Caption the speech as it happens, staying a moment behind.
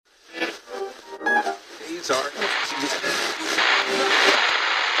No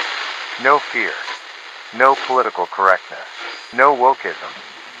fear. No political correctness. No wokeism.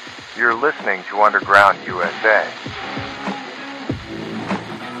 You're listening to Underground USA.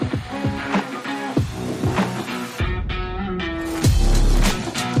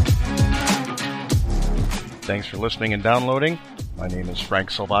 Thanks for listening and downloading. My name is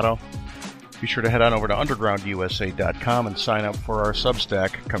Frank Salvato. Be sure to head on over to undergroundusa.com and sign up for our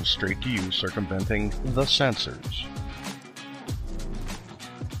Substack. It comes straight to you, circumventing the censors.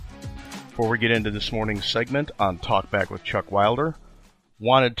 Before we get into this morning's segment on Talkback with Chuck Wilder,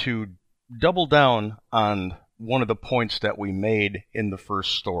 wanted to double down on one of the points that we made in the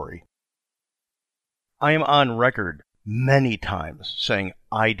first story. I am on record many times saying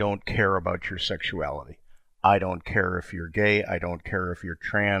I don't care about your sexuality. I don't care if you're gay. I don't care if you're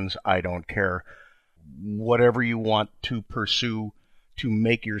trans. I don't care whatever you want to pursue to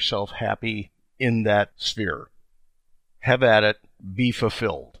make yourself happy in that sphere. Have at it. Be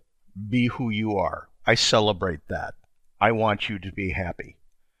fulfilled. Be who you are. I celebrate that. I want you to be happy.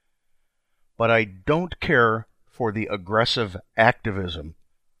 But I don't care for the aggressive activism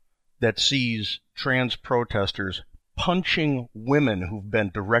that sees trans protesters punching women who've been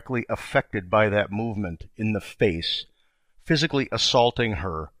directly affected by that movement in the face, physically assaulting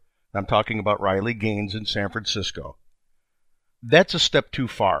her. I'm talking about Riley Gaines in San Francisco. That's a step too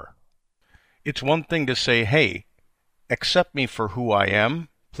far. It's one thing to say, hey, accept me for who I am.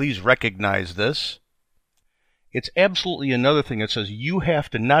 Please recognize this. It's absolutely another thing that says you have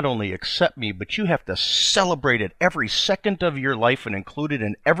to not only accept me, but you have to celebrate it every second of your life and include it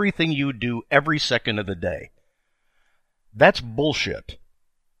in everything you do every second of the day. That's bullshit.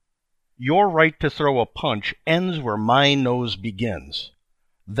 Your right to throw a punch ends where my nose begins.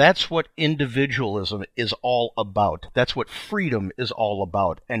 That's what individualism is all about. That's what freedom is all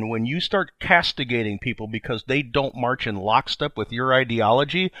about. And when you start castigating people because they don't march in lockstep with your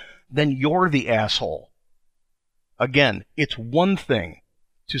ideology, then you're the asshole. Again, it's one thing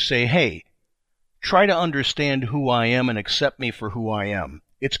to say, hey, try to understand who I am and accept me for who I am.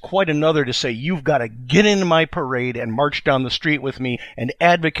 It's quite another to say, you've got to get into my parade and march down the street with me and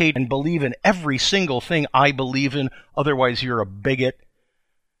advocate and believe in every single thing I believe in. Otherwise, you're a bigot,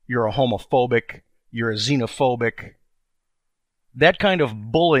 you're a homophobic, you're a xenophobic. That kind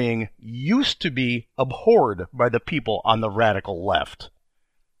of bullying used to be abhorred by the people on the radical left.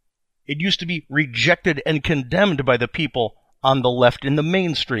 It used to be rejected and condemned by the people on the left in the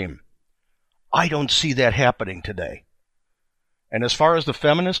mainstream. I don't see that happening today. And as far as the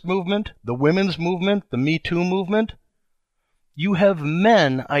feminist movement, the women's movement, the Me Too movement, you have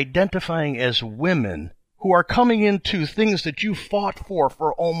men identifying as women who are coming into things that you fought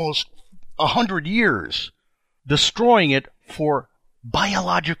for almost 100 years, destroying it for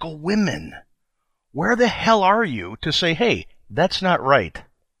biological women. Where the hell are you to say, hey, that's not right?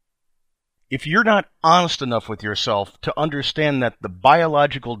 If you're not honest enough with yourself to understand that the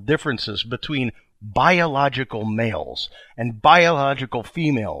biological differences between biological males and biological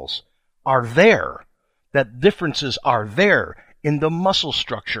females are there, that differences are there in the muscle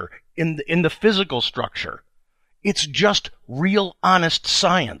structure, in the physical structure. It's just real honest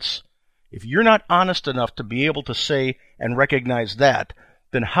science. If you're not honest enough to be able to say and recognize that,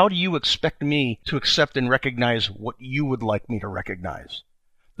 then how do you expect me to accept and recognize what you would like me to recognize?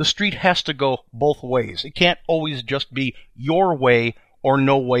 The street has to go both ways. It can't always just be your way or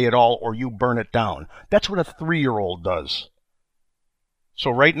no way at all, or you burn it down. That's what a 3-year-old does. So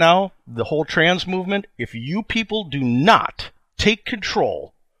right now, the whole trans movement, if you people do not take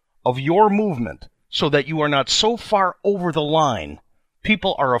control of your movement so that you are not so far over the line,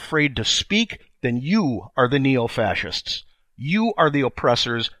 people are afraid to speak, then you are the neo-fascists. You are the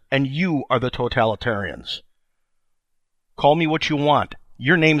oppressors, and you are the totalitarians. Call me what you want.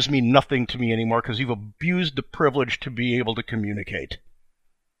 Your names mean nothing to me anymore because you've abused the privilege to be able to communicate.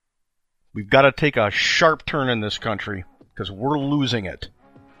 We've got to take a sharp turn in this country because we're losing it.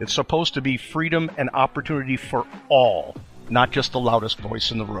 It's supposed to be freedom and opportunity for all, not just the loudest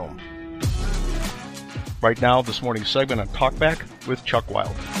voice in the room. Right now, this morning's segment on Talkback with Chuck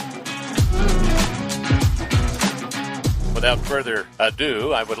Wilder. Without further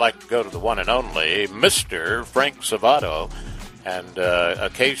ado, I would like to go to the one and only Mr. Frank Salvato. And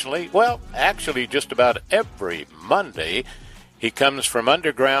occasionally, well, actually just about every Monday, he comes from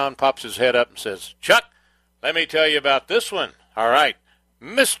underground, pops his head up and says, Chuck, let me tell you about this one. All right,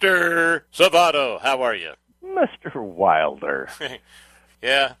 Mr. Salvato, how are you? Mr. Wilder.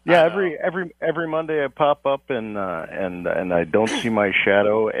 Yeah. Every Monday I pop up and I don't see my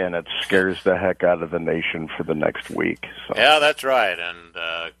shadow, and it scares the heck out of the nation for the next week. So. Yeah, that's right. And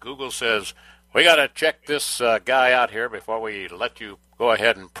Google says, We got to check this guy out here before we let you go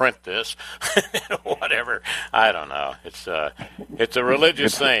ahead and print this. Whatever. I don't know. It's a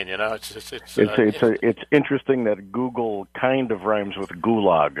religious thing, you know. It's interesting that Google kind of rhymes with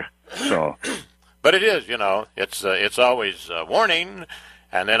gulag. So, but it is, you know. It's always warning,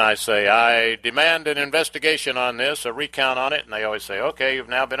 and then I say I demand an investigation on this, a recount on it, and they always say, okay, you've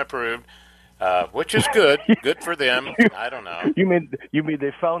now been approved. Which is good. Good for them. I don't know. You mean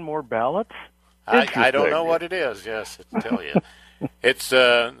they found more ballots? I don't know what it is. Yes, I tell you. It's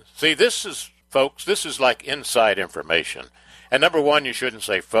see, this is, folks, this is like inside information. And number one, you shouldn't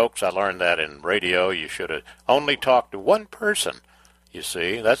say folks. I learned that in radio. You should only talk to one person. You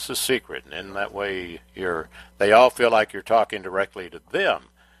see, that's the secret. And in that way, they all feel like you're talking directly to them,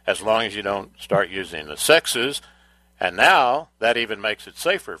 as long as you don't start using the sexes. And now that even makes it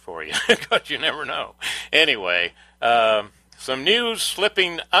safer for you, because you never know. Anyway, some news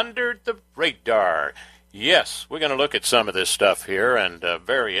slipping under the radar. Yes, we're going to look at some of this stuff here, and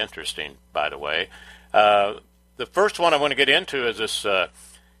very interesting, by the way. The first one I want to get into is this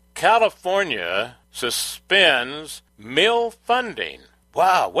California suspends meal funding.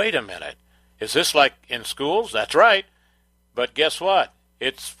 Wow, wait a minute. Is this like in schools? That's right. But guess what?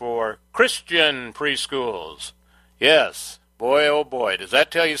 It's for Christian preschools. Yes. Boy, oh boy. Does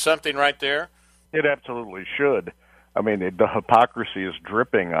that tell you something right there? It absolutely should. I mean, the hypocrisy is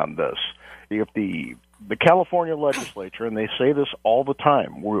dripping on this. If the California legislature, and they say this all the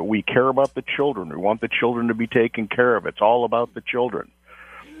time, we care about the children. We want the children to be taken care of. It's all about the children.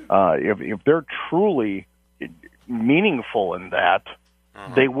 If they're truly meaningful in that,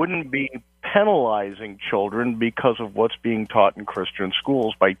 they wouldn't be penalizing children because of what's being taught in Christian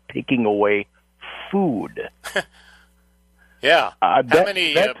schools by taking away food. Yeah. How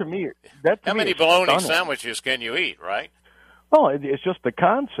many bologna sandwiches can you eat, right? Oh, it's just the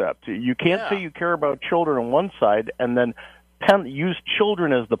concept. You can't say you care about children on one side and then use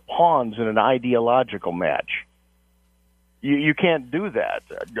children as the pawns in an ideological match. You can't do that.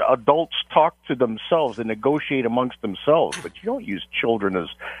 Adults talk to themselves and negotiate amongst themselves, but you don't use children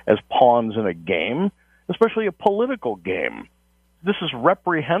as pawns in a game, especially a political game. This is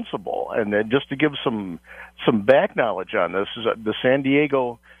reprehensible. And then just to give some back knowledge on this, is the San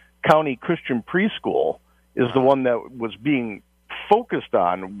Diego County Christian Preschool is the one that was being focused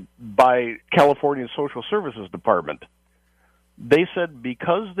on by California's Social Services Department. They said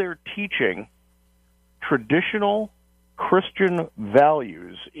because they're teaching traditional Christian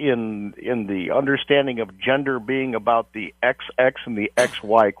values in the understanding of gender being about the XX and the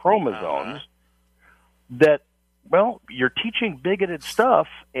XY chromosomes, that, well, you're teaching bigoted stuff,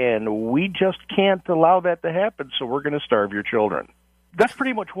 and we just can't allow that to happen, so we're going to starve your children. That's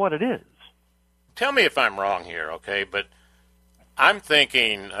pretty much what it is. Tell me if I'm wrong here, okay? But I'm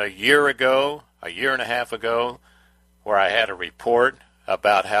thinking a year and a half ago, where I had a report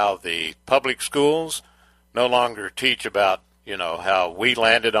about how the public schools no longer teach about, how we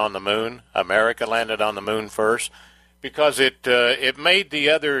landed on the moon, America landed on the moon first, because it made the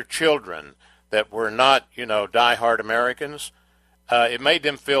other children that were not, diehard Americans, it made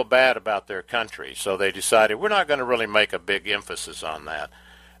them feel bad about their country. So they decided we're not going to really make a big emphasis on that.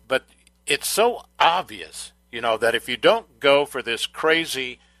 But it's so obvious, that if you don't go for this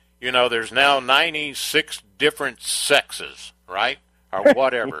crazy, there's now 96 different sexes, right? Or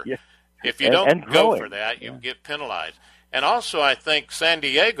whatever. Yeah. If you don't go for that, you get penalized. And also, I think San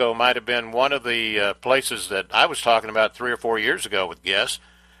Diego might have been one of the places that I was talking about 3 or 4 years ago with guests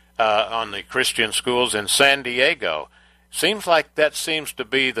on the Christian schools in San Diego. Seems like that seems to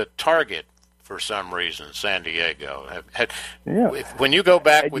be the target for some reason, San Diego. When you go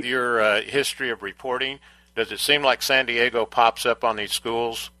back with your history of reporting, does it seem like San Diego pops up on these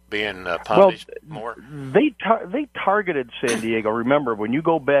schools being punished more? They targeted San Diego. Remember, when you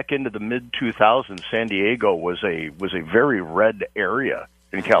go back into the mid-2000s, San Diego was a very red area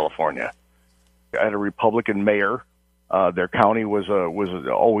in California. I had a Republican mayor. Their county was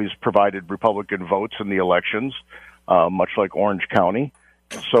always provided Republican votes in the elections, much like Orange County.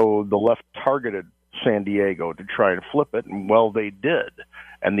 So the left targeted San Diego to try and flip it, and well, they did.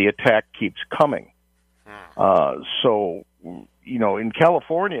 And the attack keeps coming. So, in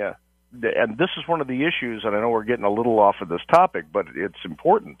California, and this is one of the issues, and I know we're getting a little off of this topic, but it's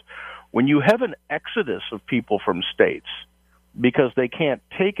important. When you have an exodus of people from states because they can't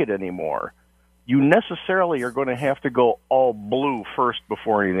take it anymore, you necessarily are going to have to go all blue first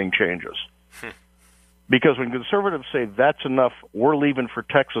before anything changes. Because when conservatives say that's enough, we're leaving for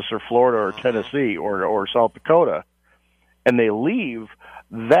Texas or Florida or Tennessee or South Dakota, and they leave,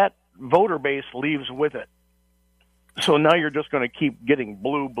 that voter base leaves with it. So now you're just going to keep getting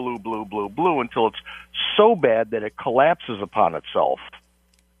blue, blue, blue, blue, blue until it's so bad that it collapses upon itself.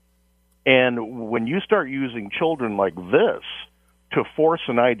 And when you start using children like this to force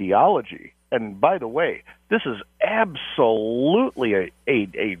an ideology, and by the way, this is absolutely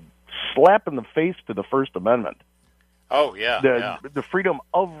a slap in the face to the First Amendment. Oh, yeah. The freedom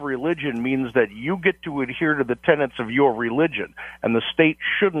of religion means that you get to adhere to the tenets of your religion, and the state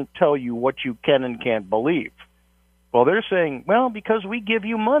shouldn't tell you what you can and can't believe. Well, they're saying, well, because we give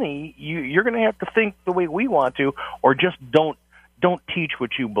you money, you're going to have to think the way we want to, or just don't teach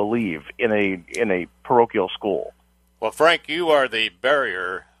what you believe in a parochial school. Well, Frank, you are the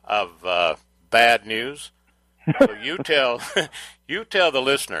barrier of bad news. So you tell the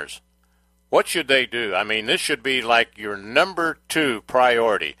listeners, what should they do? I mean, this should be like your number 2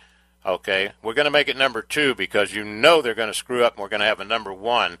 priority. Okay, we're going to make it number 2 because you know they're going to screw up, and we're going to have a number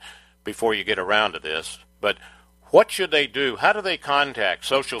 1 before you get around to this. But what should they do? How do they contact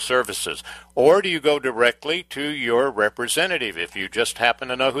social services? Or do you go directly to your representative if you just happen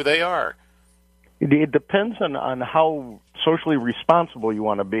to know who they are? It depends on how socially responsible you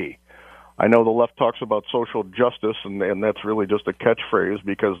want to be. I know the left talks about social justice, and that's really just a catchphrase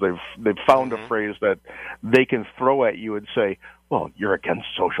because they've found a phrase that they can throw at you and say, well, you're against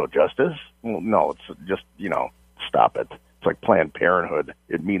social justice? Well, no, it's just, stop it. It's like Planned Parenthood.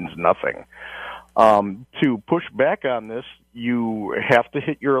 It means nothing. To push back on this, you have to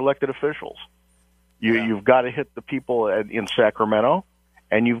hit your elected officials. You've got to hit the people in Sacramento,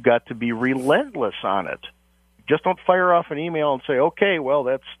 and you've got to be relentless on it. Just don't fire off an email and say, okay, well,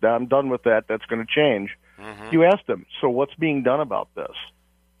 I'm done with that. That's going to change. You ask them, so what's being done about this?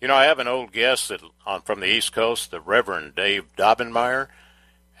 I have an old guest from the East Coast, the Reverend Dave Dobbenmeyer,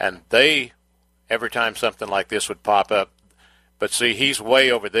 and every time something like this would pop up, but see, he's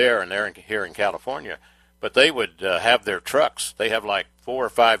way over there, and they're here in California, but they would have their trucks. They have like 4 or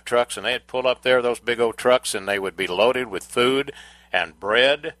 5 trucks, and they'd pull up there, those big old trucks, and they would be loaded with food and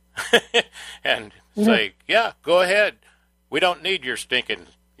bread and say, yeah, go ahead. We don't need your stinking,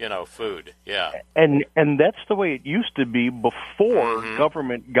 food. Yeah. And that's the way it used to be before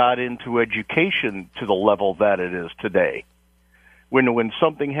government got into education to the level that it is today. When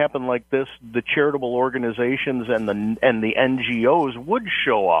something happened like this, the charitable organizations and the NGOs would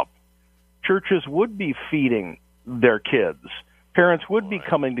show up. Churches would be feeding their kids. Parents would be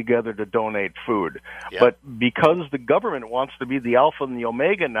coming together to donate food. Yep. But because the government wants to be the alpha and the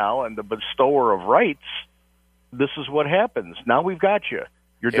omega now and the bestower of rights, this is what happens. Now we've got you.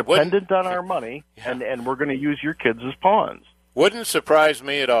 You're dependent on our money, and we're going to use your kids as pawns. Wouldn't surprise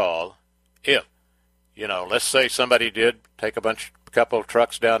me at all if, let's say somebody did take a couple of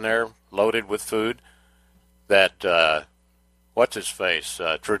trucks down there loaded with food, that, what's-his-face,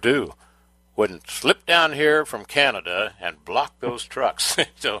 Trudeau, wouldn't slip down here from Canada and block those trucks.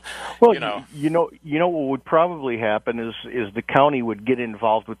 So, well, you know what would probably happen is the county would get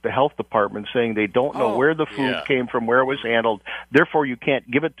involved with the health department, saying they don't know where the food came from, where it was handled. Therefore, you can't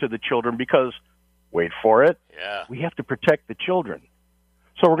give it to the children because, wait for it, we have to protect the children.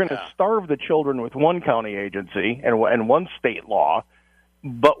 So we're going to starve the children with one county agency and one state law,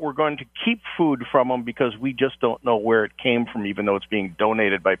 but we're going to keep food from them because we just don't know where it came from, even though it's being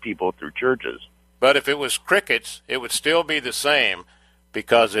donated by people through churches. But if it was crickets, it would still be the same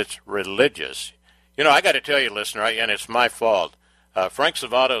because it's religious. I got to tell you, listener, and it's my fault, Frank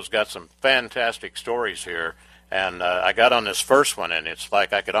Savato's got some fantastic stories here, and I got on this first one, and it's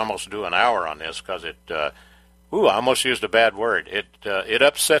like I could almost do an hour on this because I almost used a bad word. It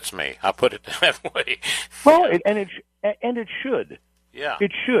upsets me. I'll put it that way. Well, it should. Yeah.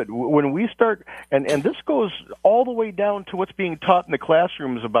 It should. When we start, and this goes all the way down to what's being taught in the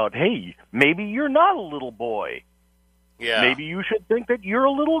classrooms about, hey, maybe you're not a little boy. Yeah. Maybe you should think that you're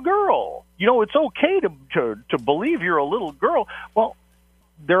a little girl. It's okay to believe you're a little girl. Well,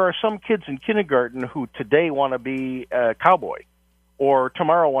 there are some kids in kindergarten who today want to be a cowboy, or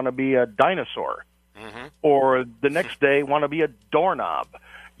tomorrow want to be a dinosaur, or the next day want to be a doorknob.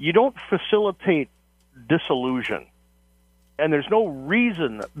 You don't facilitate disillusion. And there's no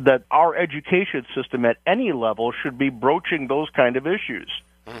reason that our education system at any level should be broaching those kind of issues.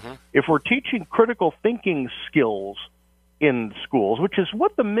 If we're teaching critical thinking skills in schools, which is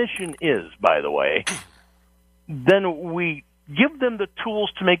what the mission is, by the way, then we give them the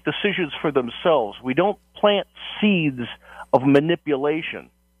tools to make decisions for themselves. We don't plant seeds of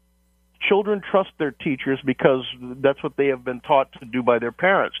manipulation. Children trust their teachers because that's what they have been taught to do by their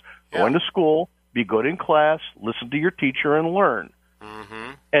parents. Going to school, be good in class, listen to your teacher, and learn.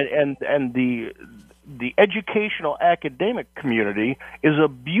 And the educational academic community is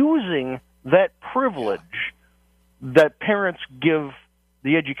abusing that privilege that parents give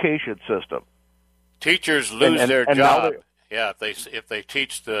the education system. Teachers lose their and job. Yeah, if they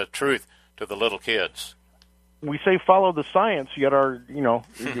teach the truth to the little kids. We say follow the science, yet in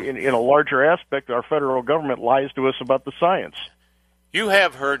a larger aspect, our federal government lies to us about the science. You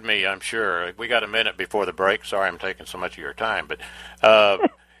have heard me, I'm sure. We got a minute before the break. Sorry I'm taking so much of your time, but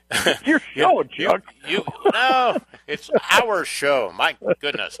it's your show, Chuck. No, it's our show. My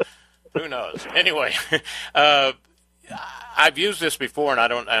goodness. Who knows? Anyway, I've used this before,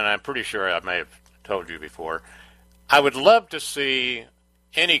 and I'm pretty sure I may have told you before. I would love to see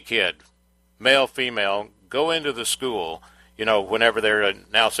any kid, male, female, go into the school, whenever they're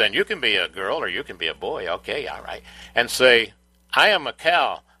now saying, you can be a girl or you can be a boy. Okay, all right. And say, I am a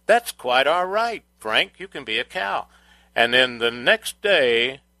cow. That's quite all right, Frank. You can be a cow. And then the next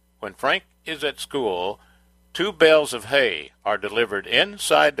day, when Frank is at school, 2 bales of hay are delivered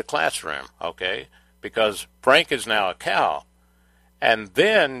inside the classroom, okay, because Frank is now a cow. And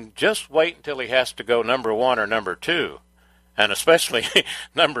then just wait until he has to go number 1 or number 2, and especially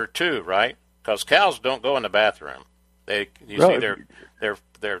number 2, right? Because cows don't go in the bathroom. See, they're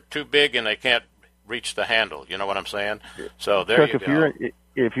too big and they can't reach the handle. You know what I'm saying? So there Chuck, you go.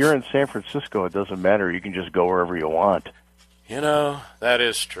 If you're in San Francisco, it doesn't matter. You can just go wherever you want. That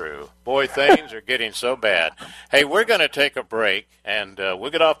is true. Boy, things are getting so bad. Hey, we're going to take a break, and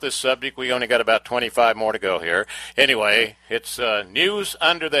we'll get off this subject. We only got about 25 more to go here. Anyway, it's news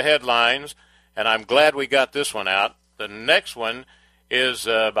under the headlines, and I'm glad we got this one out. The next one is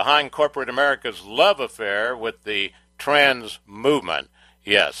behind corporate America's love affair with the trans movement.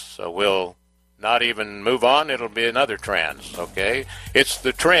 Yes, so we'll not even move on. It'll be another trans, okay? It's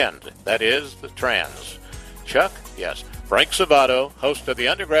the trend. That is the trans. Chuck? Yes. Frank Savato, host of the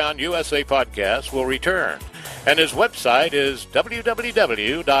Underground USA podcast, will return. And his website is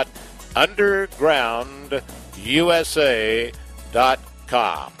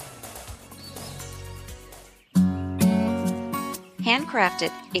www.undergroundusa.com.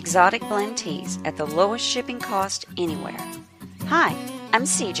 Handcrafted exotic blend teas at the lowest shipping cost anywhere. Hi, I'm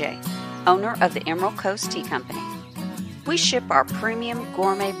CJ, owner of the Emerald Coast Tea Company. We ship our premium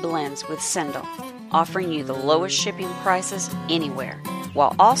gourmet blends with Sendle, offering you the lowest shipping prices anywhere,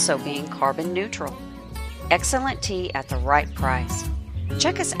 while also being carbon neutral. Excellent tea at the right price.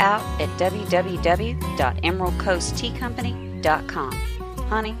 Check us out at www.emeraldcoastteacompany.com.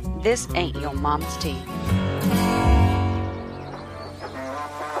 Honey, this ain't your mama's tea.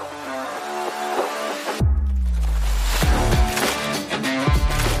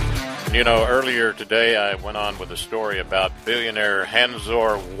 Earlier today I went on with a story about billionaire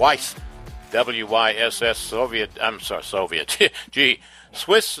Hanzor Weiss, W-Y-S-S,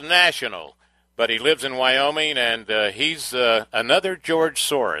 Swiss national, but he lives in Wyoming, and he's another George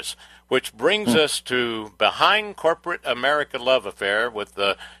Soros, which brings us to behind corporate America love affair with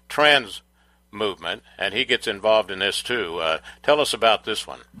the trans movement, and he gets involved in this too. Tell us about this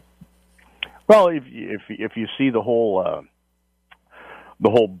one. Well, if you see the whole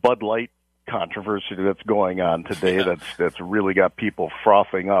Bud Light controversy that's going on today, that's really got people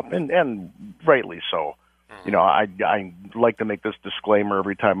frothing up, and rightly so. I like to make this disclaimer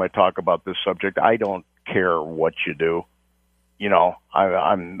every time I talk about this subject. I don't care what you do. I'm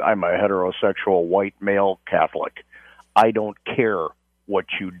a heterosexual white male Catholic. I don't care what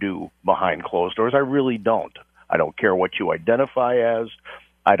you do behind closed doors. I really don't. I don't care what you identify as.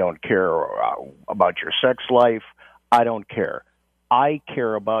 I don't care about your sex life. I don't care. I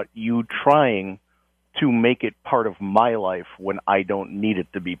care about you trying to make it part of my life when I don't need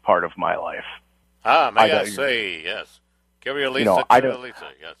it to be part of my life. May I say, yes. Lisa,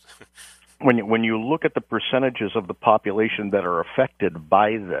 yes. When you look at the percentages of the population that are affected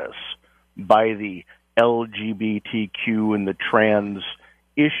by this, by the LGBTQ and the trans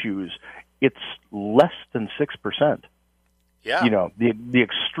issues, it's less than 6%. Yeah. The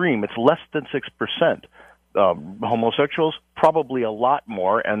extreme, it's less than 6%. Homosexuals, probably a lot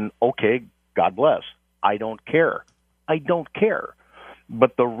more, and okay, God bless. I don't care.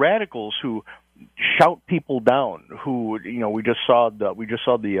 But the radicals who shout people down, who we just saw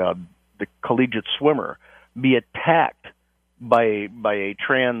the collegiate swimmer be attacked by a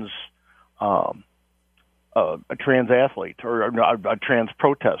trans athlete or a trans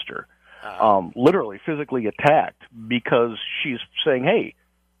protester, literally physically attacked because she's saying, "Hey,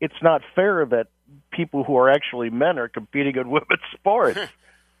 it's not fair that people who are actually men are competing in women's sports."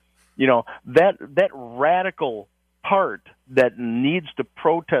 That radical part that needs to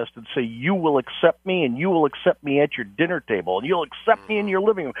protest and say, you will accept me, and you will accept me at your dinner table, and you'll accept me in your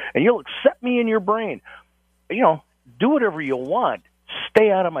living room, and you'll accept me in your brain. Do whatever you want.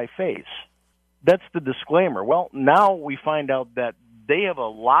 Stay out of my face. That's the disclaimer. Well, now we find out that they have a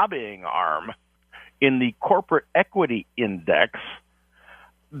lobbying arm in the corporate equity index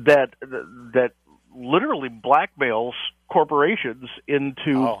that literally blackmails corporations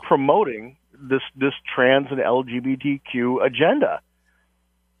into promoting this trans and LGBTQ agenda.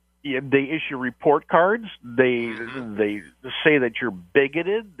 They issue report cards. They say that you're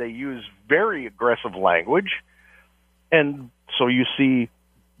bigoted. They use very aggressive language, and so you see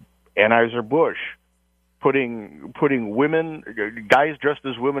Anheuser-Busch putting women, guys dressed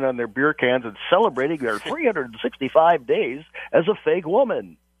as women on their beer cans and celebrating their 365 days as a fake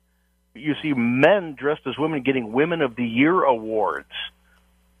woman. You see men dressed as women getting Women of the Year awards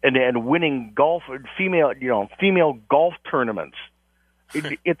and winning female golf tournaments.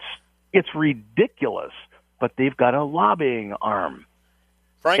 It's ridiculous, but they've got a lobbying arm.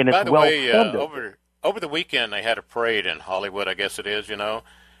 Frank, and it's by the way, over the weekend they had a parade in Hollywood, I guess it is,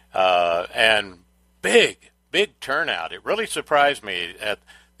 and big turnout. It really surprised me at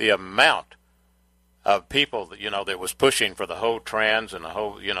the amount of people that was pushing for the whole trans and the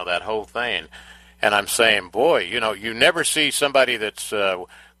whole that whole thing. And I'm saying, boy, you never see somebody that's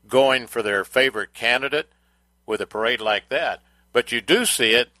going for their favorite candidate with a parade like that. But you do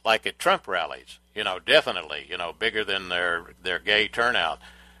see it like at Trump rallies, definitely, bigger than their gay turnout.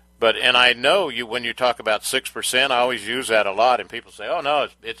 And I know when you talk about 6%, I always use that a lot, and people say, "Oh no,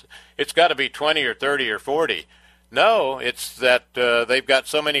 it's got to be 20 or 30 or 40." No, it's that they've got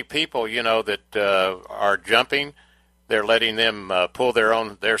so many people, that are jumping. They're letting them pull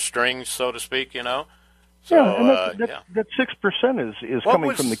their strings, so to speak, So, that 6% is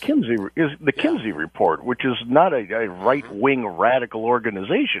coming from the Kinsey report, which is not a right-wing radical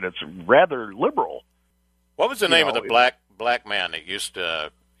organization. It's rather liberal. What was the name of the black man that used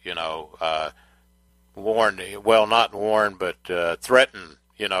to not warn, but threaten,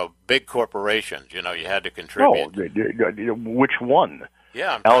 big corporations? You had to contribute. Oh, which one?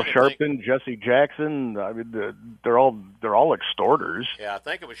 Yeah, Al Sharpton, Jesse Jackson. I mean, they're all extorters. Yeah, I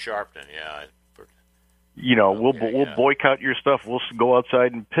think it was Sharpton. Yeah. We'll boycott your stuff. We'll go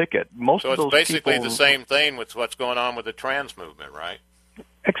outside and picket. So it's basically the same thing with what's going on with the trans movement, right?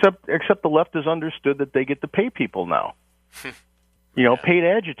 Except the left has understood that they get to pay people now. Paid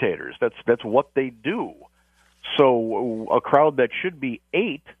agitators. That's what they do. So a crowd that should be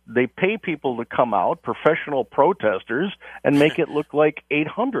 8, they pay people to come out, professional protesters, and make it look like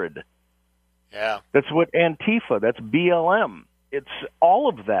 800. Yeah. That's what Antifa, that's BLM. It's all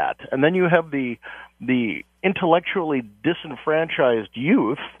of that. And then you have the intellectually disenfranchised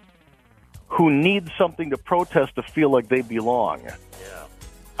youth who need something to protest to feel like they belong. Yeah.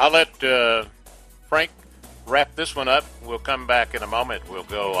 I'll let Frank wrap this one up. We'll come back in a moment. We'll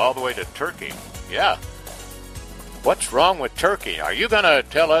go all the way to Turkey. Yeah. What's wrong with Turkey? Are you going to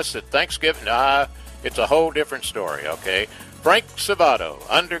tell us that Thanksgiving? It's a whole different story, okay? Frank Savato,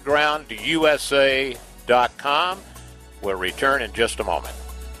 undergroundusa.com. We'll return in just a moment.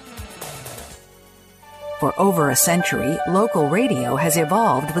 For over a century, local radio has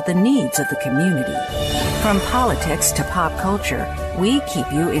evolved with the needs of the community. From politics to pop culture, we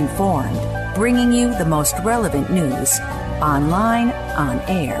keep you informed, bringing you the most relevant news, online, on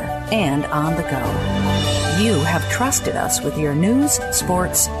air, and on the go. You have trusted us with your news,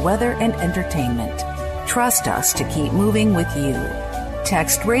 sports, weather, and entertainment. Trust us to keep moving with you.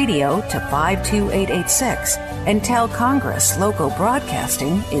 Text radio to 52886 and tell Congress local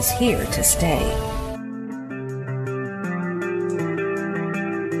broadcasting is here to stay.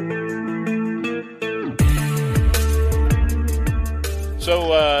 So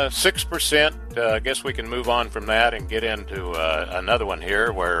 6%, I guess we can move on from that and get into another one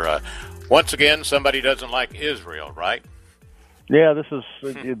here where, once again, somebody doesn't like Israel, right? Yeah, this is.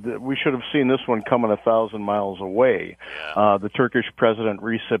 We should have seen this one coming 1,000 miles away. Yeah. The Turkish President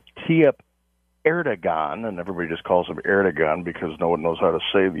Recep Tayyip Erdogan, and everybody just calls him Erdogan because no one knows how to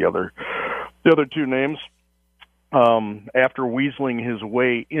say the other two names. After weaseling his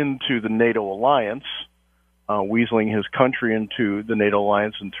way into the NATO alliance, weaseling his country into the NATO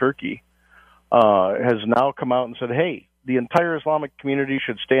alliance in Turkey, has now come out and said, "Hey, the entire Islamic community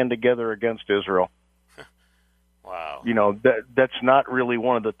should stand together against Israel." Wow. That's not really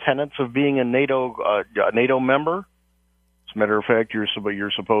one of the tenets of being a NATO member. As a matter of fact, you're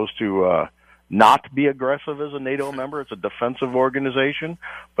supposed to not be aggressive as a NATO member. It's a defensive organization.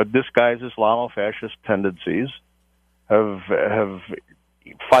 But this guy's Islamofascist tendencies have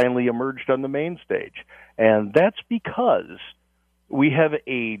finally emerged on the main stage. And that's because we have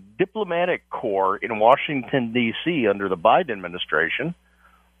a diplomatic corps in Washington, D.C. under the Biden administration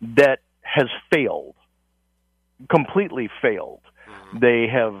that has failed. Completely failed. They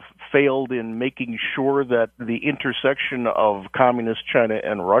have failed in making sure that the intersection of communist China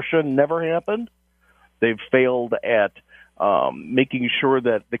and Russia never happened. They've failed at making sure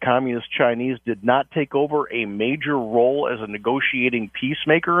that the communist Chinese did not take over a major role as a negotiating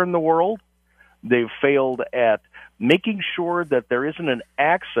peacemaker in the world. They've failed at making sure that there isn't an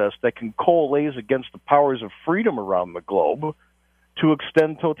axis that can coalesce against the powers of freedom around the globe to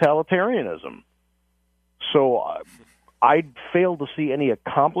extend totalitarianism. So I fail to see any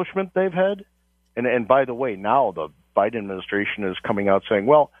accomplishment they've had. And by the way, now the Biden administration is coming out saying,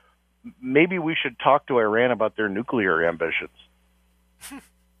 well, maybe we should talk to Iran about their nuclear ambitions. So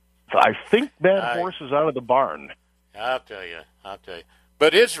I think that horse is out of the barn. I'll tell you.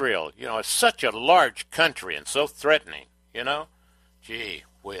 But Israel, is such a large country and so threatening, Gee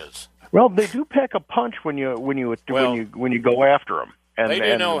whiz. Well, they do pack a punch when you go after them. And they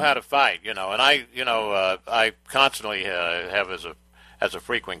do know how to fight, and I constantly have as a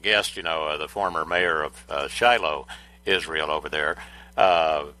frequent guest, the former mayor of Shiloh, Israel over there,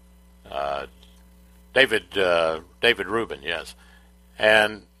 David Rubin, yes,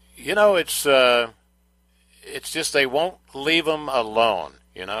 and it's just they won't leave them alone,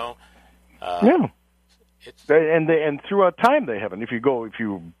 Yeah, and throughout time they haven't. If you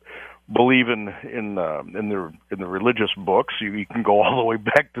believe in the religious books, you can go all the way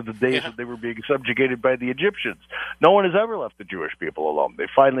back to the days that they were being subjugated by the Egyptians. No one has ever left the Jewish people alone. They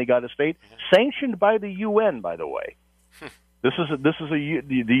finally got a state sanctioned by the UN, by the way. The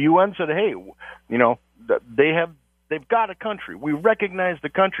UN said, hey, they've got a country. We recognize the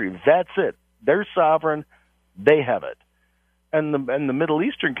country. That's it. They're sovereign. They have it. And the Middle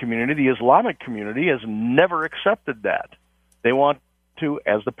Eastern community, the Islamic community, has never accepted that. They want to,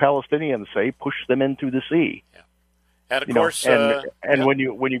 as the Palestinians say, push them into the sea. Yeah. And of course, when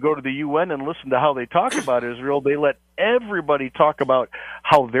you go to the UN and listen to how they talk about Israel, they let everybody talk about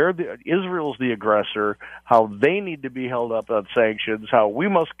how Israel's the aggressor, how they need to be held up on sanctions, how we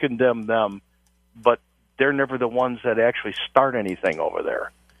must condemn them, but they're never the ones that actually start anything over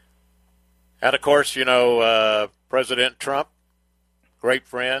there. And of course, President Trump, great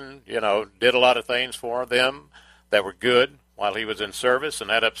friend, did a lot of things for them that were good while he was in service, and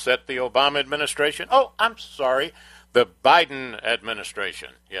that upset the Obama administration. Oh, I'm sorry, the Biden administration.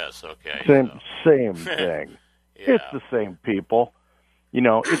 Yes, okay. Same thing. Yeah. It's the same people.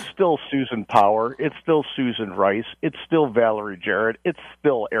 It's still Susan Power. It's still Susan Rice. It's still Valerie Jarrett. It's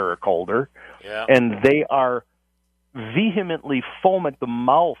still Eric Holder. Yeah. And they are vehemently foam at the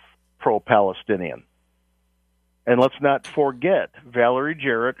mouth pro-Palestinian. And let's not forget Valerie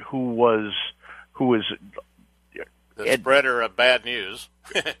Jarrett, who was the spreader of bad news.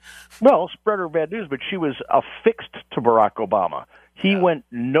 Well, spreader of bad news, but she was affixed to Barack Obama. He went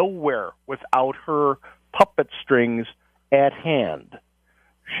nowhere without her puppet strings at hand.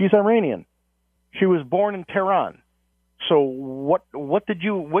 She's Iranian. She was born in Tehran. So what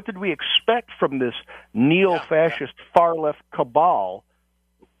did we expect from this neo-fascist far-left cabal,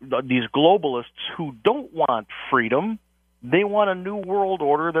 these globalists who don't want freedom? They want a new world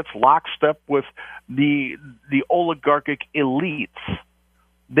order that's lockstep with the oligarchic elites.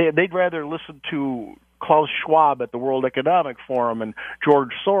 They'd rather listen to Klaus Schwab at the World Economic Forum and George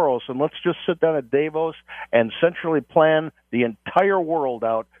Soros, and let's just sit down at Davos and centrally plan the entire world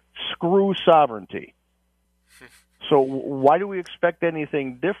out. Screw sovereignty. So why do we expect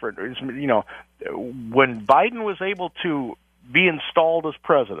anything different? When Biden was able to be installed as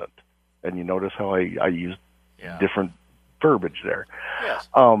president, and you notice how I used different verbiage there. Yes.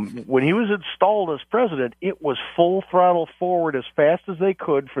 When he was installed as president, it was full throttle forward as fast as they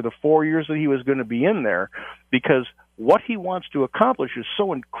could for the 4 years that he was going to be in there, because what he wants to accomplish is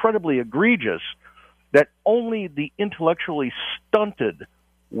so incredibly egregious that only the intellectually stunted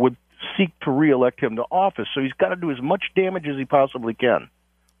would seek to reelect him to office. So he's got to do as much damage as he possibly can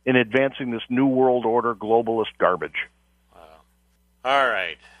in advancing this new world order globalist garbage. Wow. All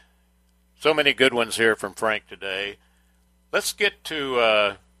right. So many good ones here from Frank today. Let's get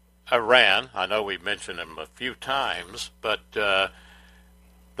to Iran. I know we've mentioned them a few times, but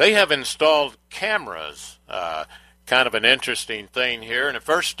they have installed cameras. Kind of an interesting thing here. And at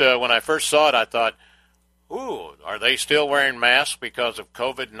first, when I first saw it, I thought, ooh, are they still wearing masks because of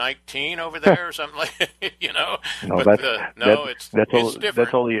COVID-19 over there or something like No, but, it's different.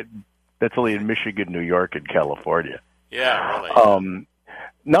 That's only in Michigan, New York, and California. Yeah, really.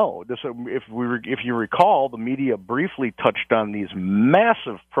 No, if you recall, the media briefly touched on these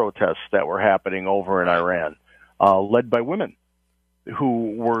massive protests that were happening over in Iran, led by women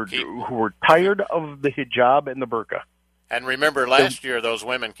who were tired of the hijab and the burqa. And remember, last year those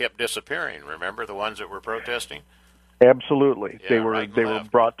women kept disappearing. Remember the ones that were protesting? Absolutely. Yeah, they were right and they were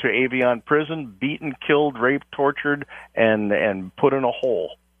left. brought to Avion prison, beaten, killed, raped, tortured, and put in a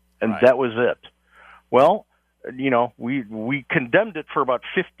hole. And Right. that was it. Well, we condemned it for about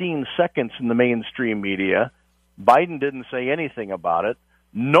 15 seconds in the mainstream media. Biden didn't say anything about it.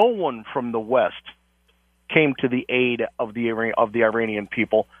 No one from the West came to the aid of the Iranian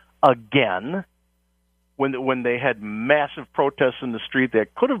people again. When they had massive protests in the street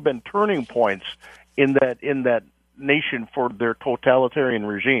that could have been turning points in that nation for their totalitarian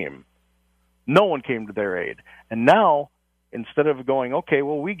regime, no one came to their aid. And now, instead of going, okay,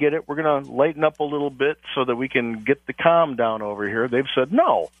 well, we get it, we're going to lighten up a little bit so that we can get the calm down over here, they've said,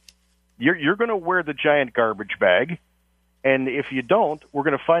 no, you're going to wear the giant garbage bag, and if you don't, we're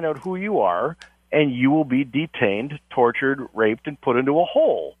going to find out who you are, and you will be detained, tortured, raped, and put into a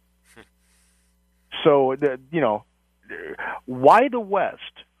hole. So, why the West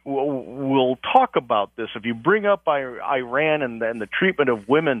will talk about this? If you bring up Iran and the treatment of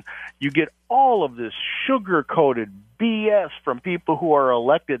women, you get all of this sugar-coated BS from people who are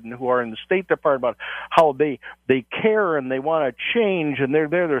elected and who are in the State Department about how they care and they want to change and they're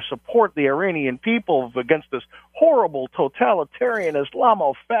there to support the Iranian people against this horrible totalitarian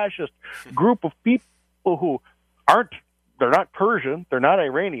Islamo-fascist group of people who they're not Persian, they're not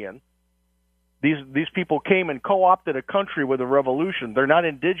Iranian. These people came and co-opted a country with a revolution. They're not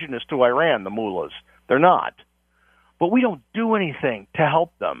indigenous to Iran, the mullahs. They're not. But we don't do anything to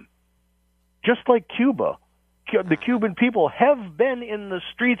help them. Just like Cuba. The Cuban people have been in the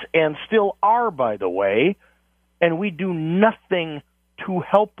streets and still are, by the way, and we do nothing to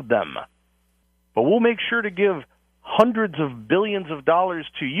help them. But we'll make sure to give hundreds of billions of dollars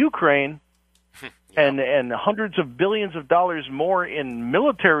to Ukraine and hundreds of billions of dollars more in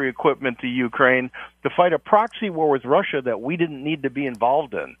military equipment to Ukraine to fight a proxy war with Russia that we didn't need to be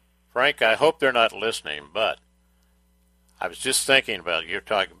involved in. Frank, I hope they're not listening, but I was just thinking about you're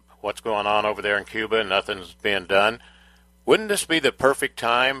talking what's going on over there in Cuba and nothing's being done. Wouldn't this be the perfect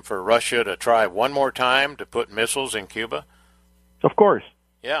time for Russia to try one more time to put missiles in Cuba? Of course.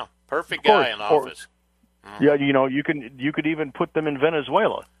 Yeah, perfect guy in office. Yeah, you could even put them in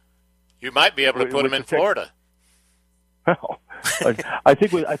Venezuela. You might be able to put them in Florida. Well, I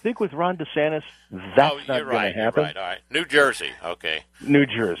think with Ron DeSantis, that's not going to happen. You're right. All right, New Jersey, okay. New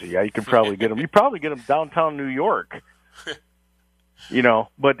Jersey, yeah, you could probably get them. You probably get them downtown New York.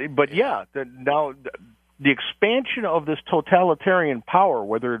 But yeah, now the expansion of this totalitarian power,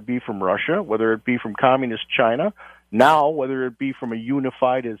 whether it be from Russia, whether it be from communist China, now whether it be from a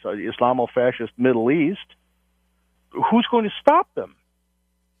unified Islamo-fascist Middle East, who's going to stop them?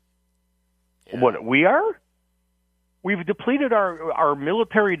 Yeah. What we are? We've depleted our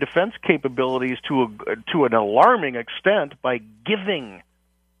military defense capabilities to an alarming extent by giving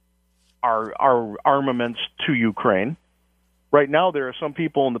our armaments to Ukraine. Right now, there are some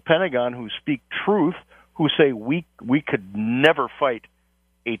people in the Pentagon who speak truth, who say we could never fight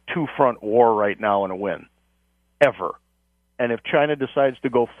a two-front war right now and win, ever. And if China decides to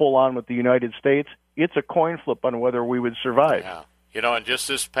go full on with the United States, it's a coin flip on whether we would survive. Yeah. And just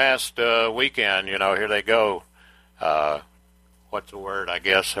this past weekend, here they go. What's the word? I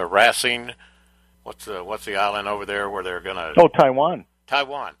guess harassing. What's the island over there where they're gonna? Oh, Taiwan.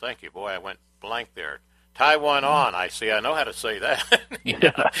 Taiwan. Thank you, boy. I went blank there. Taiwan on. I see. I know how to say that.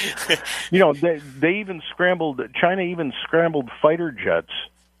 They even scrambled. China even scrambled fighter jets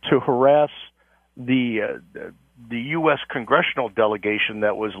to harass the U.S. congressional delegation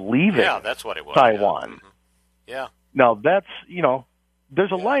that was leaving. Yeah, that's what it was. Taiwan. Yeah. Mm-hmm. Yeah. Now that's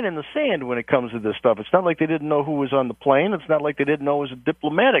there's a line in the sand when it comes to this stuff. It's not like they didn't know who was on the plane. It's not like they didn't know it was a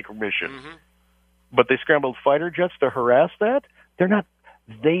diplomatic mission. Mm-hmm. But they scrambled fighter jets to harass that. They're not.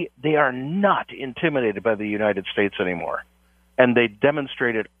 They are not intimidated by the United States anymore, and they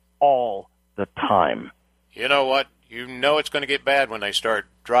demonstrate it all the time. You know what? It's going to get bad when they start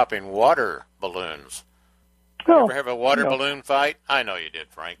dropping water balloons. You ever have a water balloon fight? I know you did,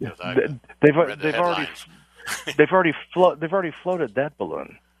 Frank. Because they've already floated that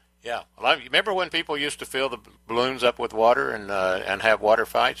balloon. Yeah. Well, remember when people used to fill the balloons up with water and have water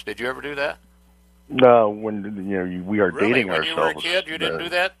fights? Did you ever do that? No, when we are dating when ourselves. You were a kid, you didn't do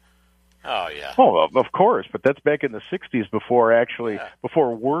that? Oh yeah. Oh, of course, but that's back in the '60s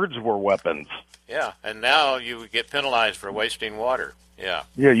before words were weapons. Yeah, and now you get penalized for wasting water. Yeah.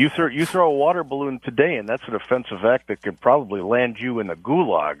 Yeah, you throw a water balloon today, and that's an offensive act that could probably land you in the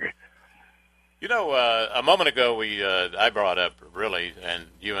gulag. A moment ago I brought up really, and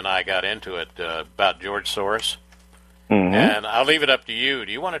you and I got into it about George Soros, and I'll leave it up to you.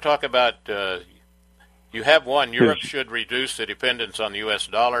 Do you want to talk about? You have one. Europe should reduce the dependence on the U.S.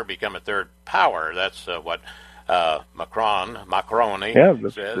 dollar, become a third power. That's what Macron, Yeah,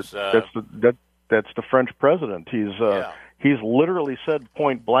 says. That's the French president. He's literally said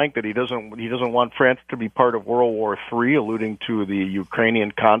point blank that he doesn't want France to be part of World War III, alluding to the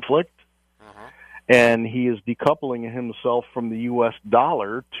Ukrainian conflict. And he is decoupling himself from the U.S.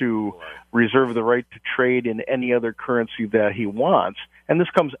 dollar to reserve the right to trade in any other currency that he wants. And this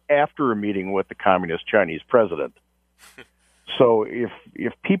comes after a meeting with the Communist Chinese president. So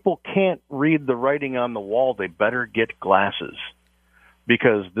if people can't read the writing on the wall, they better get glasses.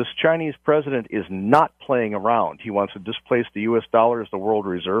 Because this Chinese president is not playing around. He wants to displace the U.S. dollar as the world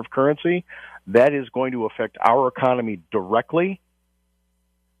reserve currency. That is going to affect our economy directly.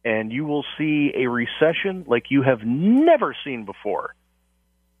 And you will see a recession like you have never seen before.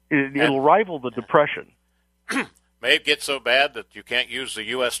 It'll rival the Depression. May it get so bad that you can't use the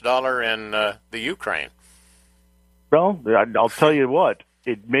U.S. dollar in the Ukraine. Well, I'll tell you what.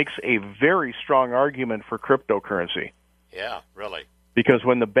 It makes a very strong argument for cryptocurrency. Yeah, really. Because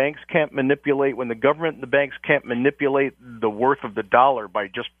when the government and the banks can't manipulate the worth of the dollar by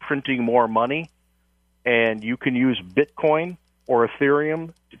just printing more money, and you can use Bitcoin or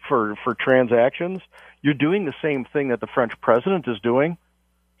Ethereum for transactions, you're doing the same thing that the French president is doing.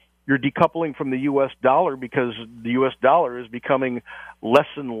 You're decoupling from the U.S. dollar because the U.S. dollar is becoming less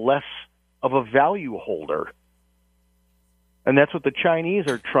and less of a value holder. And that's what the Chinese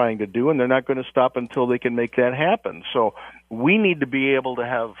are trying to do, and they're not going to stop until they can make that happen. So we need to be able to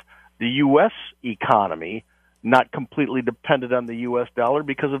have the U.S. economy not completely dependent on the U.S. dollar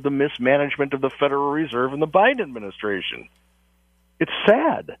because of the mismanagement of the Federal Reserve and the Biden administration. It's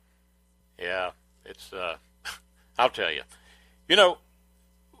sad. Yeah, it's, I'll tell you. You know,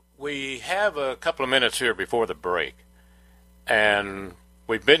 we have a couple of minutes here before the break, and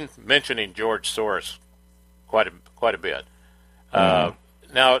we've been mentioning George Soros quite a bit.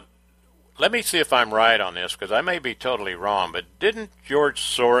 Now, let me see if I'm right on this, because I may be totally wrong, but didn't George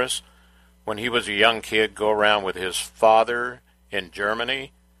Soros, when he was a young kid, go around with his father in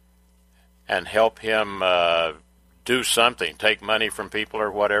Germany and help him do something, take money from people or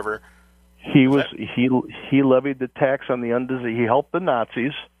whatever? He levied the tax on the undesirables. He helped the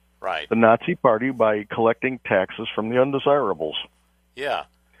Nazis, right? The Nazi Party, by collecting taxes from the undesirables. Yeah.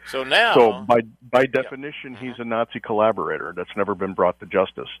 So now, by definition, he's a Nazi collaborator that's never been brought to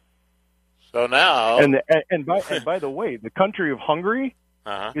justice. So now, and by the way, the country of Hungary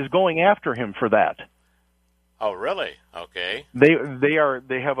is going after him for that. Oh, really? Okay. They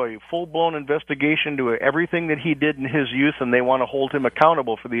have a full-blown investigation to everything that he did in his youth, and they want to hold him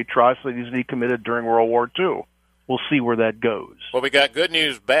accountable for the atrocities that he committed during World War II. We'll see where that goes. Well, we got good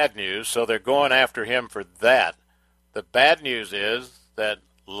news, bad news, so they're going after him for that. The bad news is that,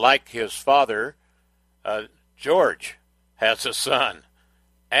 like his father, George has a son,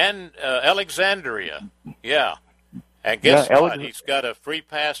 and Alexandria, yeah. And guess what? He's got a free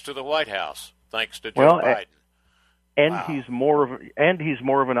pass to the White House, thanks to Joe Biden. And he's more of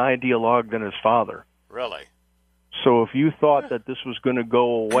an ideologue than his father. Really? So if you thought that this was going to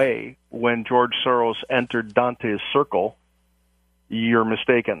go away when George Soros entered Dante's Circle, you're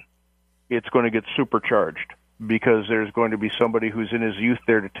mistaken. It's going to get supercharged, because there's going to be somebody who's in his youth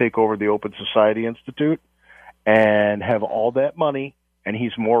there to take over the Open Society Institute and have all that money, and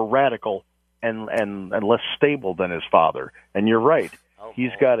he's more radical and less stable than his father. And you're right. Oh,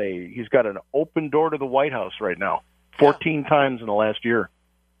 he's got an open door to the White House right now, 14 times in the last year.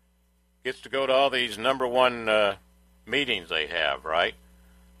 Gets to go to all these number one meetings they have, right?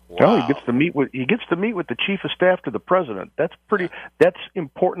 Wow. No, he gets to meet with the chief of staff to the president. That's that's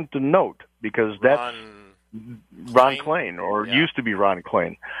important to note, because that's Ron Klain, or used to be Ron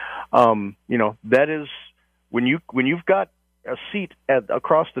Klain. That is when you've got a seat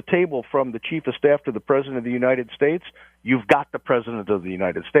across the table from the chief of staff to the president of the United States, you've got the president of the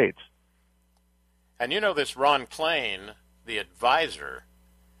United States. And this Ron Klain, the advisor.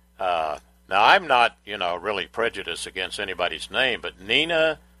 Now, I'm not, really prejudiced against anybody's name, but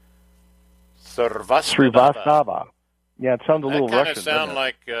Nina Srivastava. Yeah, it sounds a little Russian. That kind of sounds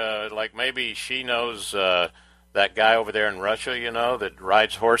like maybe she knows that guy over there in Russia, that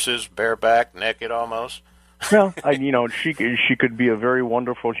rides horses bareback, naked almost. Well, she could be a very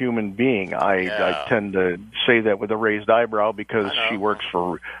wonderful human being. I tend to say that with a raised eyebrow, because she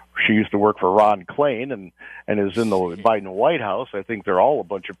used to work for Ron Klain and is in the Biden White House. I think they're all a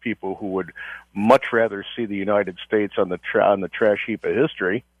bunch of people who would much rather see the United States on the trash heap of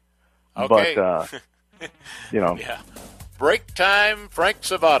history. Okay. But Yeah. Break time, Frank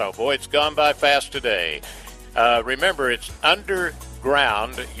Savato. Boy, it's gone by fast today. Remember, it's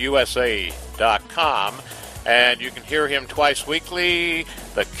undergroundusa.com. And you can hear him twice weekly,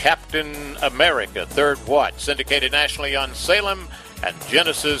 the Captain America, Third Watch, syndicated nationally on Salem and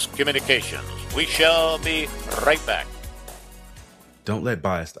Genesis Communications. We shall be right back. Don't let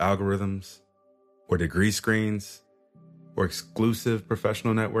biased algorithms or degree screens or exclusive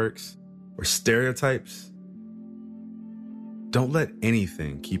professional networks or stereotypes. Don't let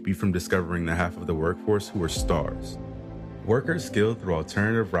anything keep you from discovering the half of the workforce who are stars. Workers skilled through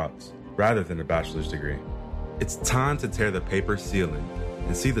alternative routes rather than a bachelor's degree. It's time to tear the paper ceiling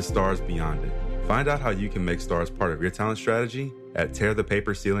and see the stars beyond it. Find out how you can make stars part of your talent strategy at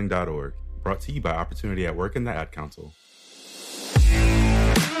tearthepaperceiling.org. Brought to you by Opportunity at Work and the Ad Council.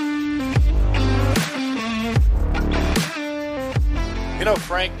 You know,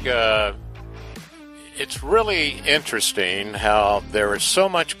 Frank, it's really interesting how there is so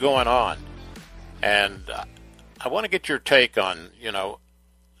much going on. And I want to get your take on,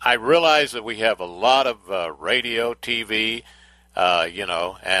 I realize that we have a lot of radio, TV,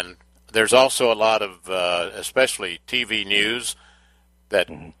 and there's also a lot of, especially TV news that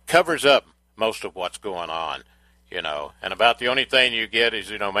covers up most of what's going on, and about the only thing you get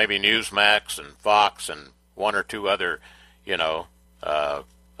is, maybe Newsmax and Fox and one or two other,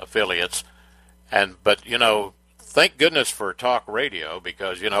 affiliates. But thank goodness for talk radio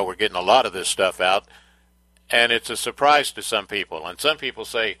because, we're getting a lot of this stuff out. And it's a surprise to some people. And some people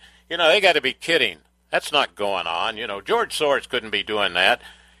say, they got to be kidding. That's not going on. George Soros couldn't be doing that.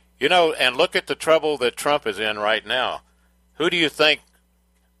 And look at the trouble that Trump is in right now. Who do you think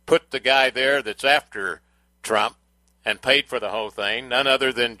put the guy there that's after Trump and paid for the whole thing? None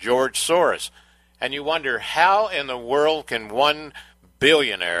other than George Soros. And you wonder, how in the world can one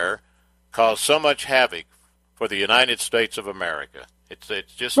billionaire cause so much havoc for the United States of America? It's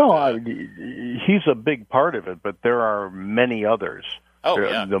just he's a big part of it, but there are many others. Oh,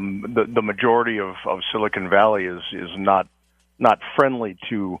 yeah. The majority of Silicon Valley is not friendly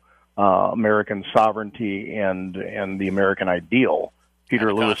to American sovereignty and the American ideal.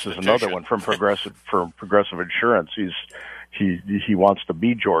 Peter Lewis is another one from Progressive Insurance. He wants to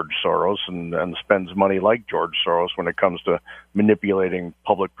be George Soros and spends money like George Soros when it comes to manipulating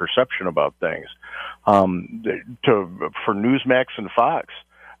public perception about things. For Newsmax and Fox,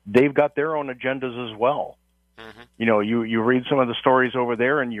 they've got their own agendas as well. Mm-hmm. You read some of the stories over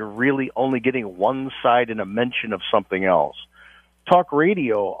there, and you're really only getting one side and a mention of something else. Talk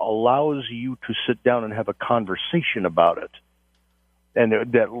radio allows you to sit down and have a conversation about it, and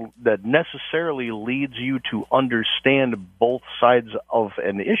that necessarily leads you to understand both sides of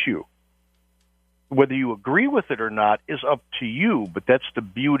an issue. Whether you agree with it or not is up to you, but that's the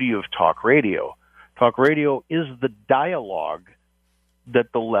beauty of talk radio. Talk radio is the dialogue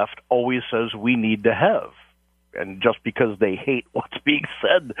that the left always says we need to have. And just because they hate what's being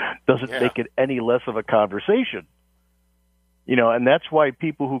said doesn't make it any less of a conversation. And that's why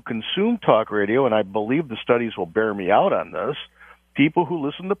people who consume talk radio, and I believe the studies will bear me out on this, people who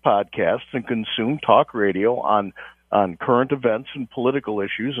listen to podcasts and consume talk radio on current events and political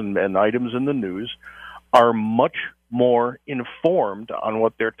issues and items in the news are much more informed on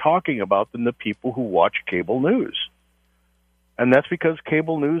what they're talking about than the people who watch cable news. And that's because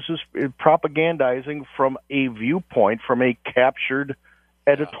cable news is propagandizing from a viewpoint, from a captured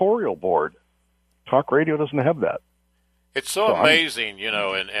editorial board. Talk radio doesn't have that. It's so amazing,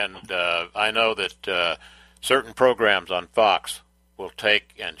 and I know that certain programs on Fox will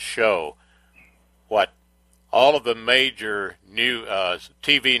take and show what all of the major new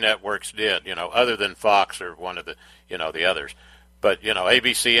TV networks did, other than Fox or one of the, the others. But,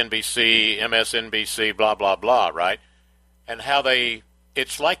 ABC, NBC, MSNBC, blah, blah, blah, right? And how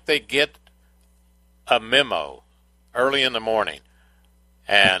it's like they get a memo early in the morning.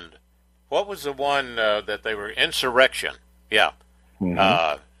 And what was the one that they were, insurrection? Yeah.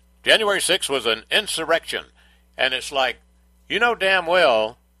 Mm-hmm. January 6th was an insurrection. And it's like, damn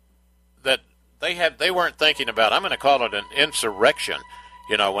well that they weren't thinking about, I'm going to call it an insurrection,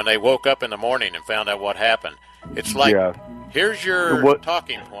 when they woke up in the morning and found out what happened. It's like, here's your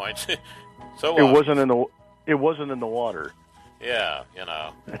talking points. So it wasn't in the water. Yeah, it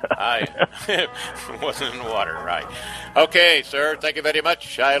wasn't in the water, right. Okay, sir, thank you very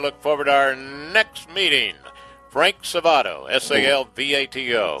much. I look forward to our next meeting. Frank Savato,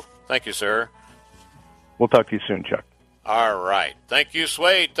 Salvato. Thank you, sir. We'll talk to you soon, Chuck. All right. Thank you,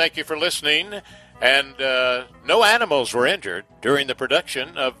 Swade. Thank you for listening. And no animals were injured during the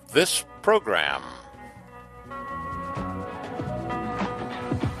production of this program.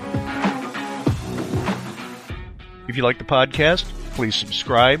 If you like the podcast, please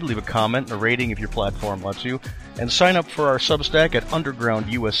subscribe, leave a comment, and a rating if your platform lets you, and sign up for our Substack at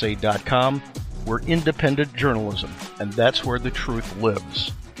undergroundusa.com. We're independent journalism, and that's where the truth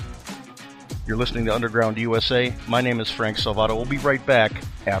lives. You're listening to Underground USA. My name is Frank Salvato. We'll be right back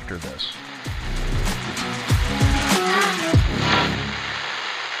after this.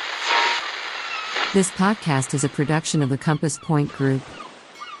 This podcast is a production of the Compass Point Group.